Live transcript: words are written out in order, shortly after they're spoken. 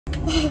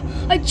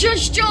I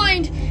just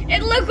joined,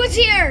 and look what's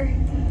here!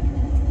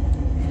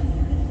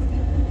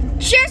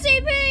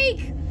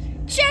 Chesapeake!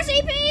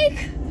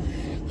 Chesapeake!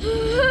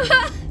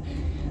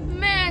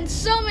 Man,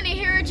 so many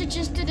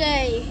heritages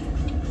today.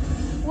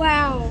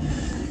 Wow.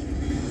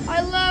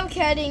 I love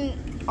getting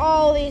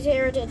all these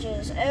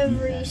heritages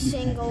every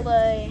single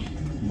day.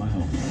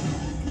 Wow.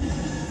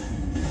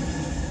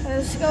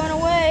 It's going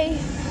away.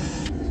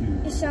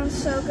 It sounds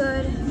so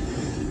good.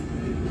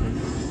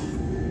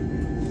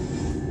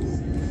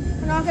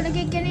 We're not gonna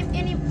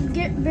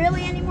get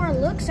barely any more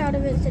looks out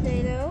of it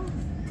today, though.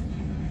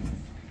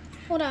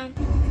 Hold on.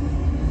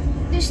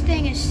 This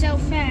thing is so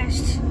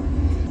fast.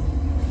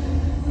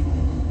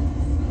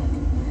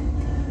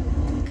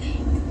 Okay.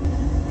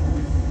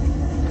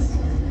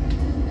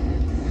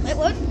 Wait,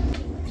 what?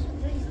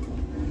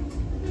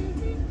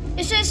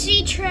 It says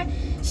C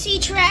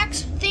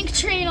tracks. Think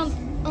train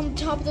on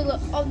top of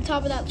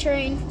that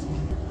train.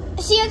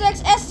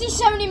 CSX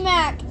SC70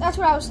 Mac. That's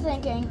what I was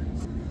thinking.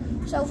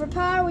 So for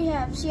power, we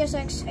have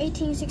CSX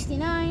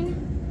 1869.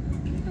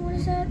 And what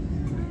is that?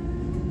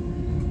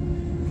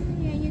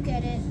 Yeah, you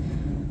get it.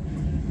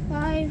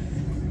 5,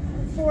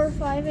 4,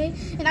 5, 8.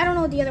 And I don't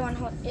know what the other one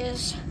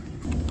is.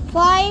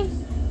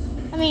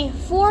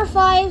 4,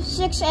 5,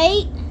 6,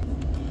 8,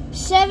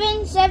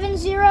 7, 7,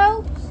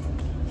 0,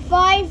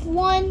 5,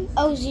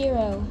 1,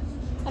 0.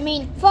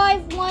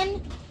 5,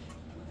 1,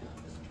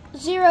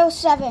 0,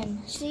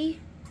 7. See?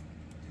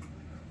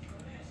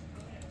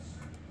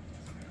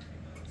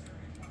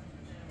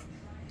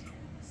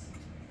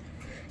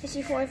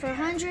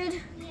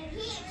 SC4400,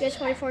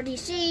 US44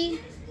 DC,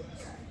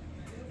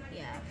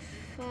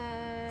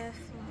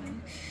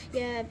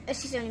 yeah,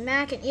 SC70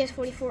 Mac and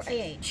ES44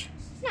 AH.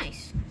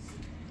 Nice.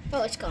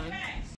 Oh, it's gone.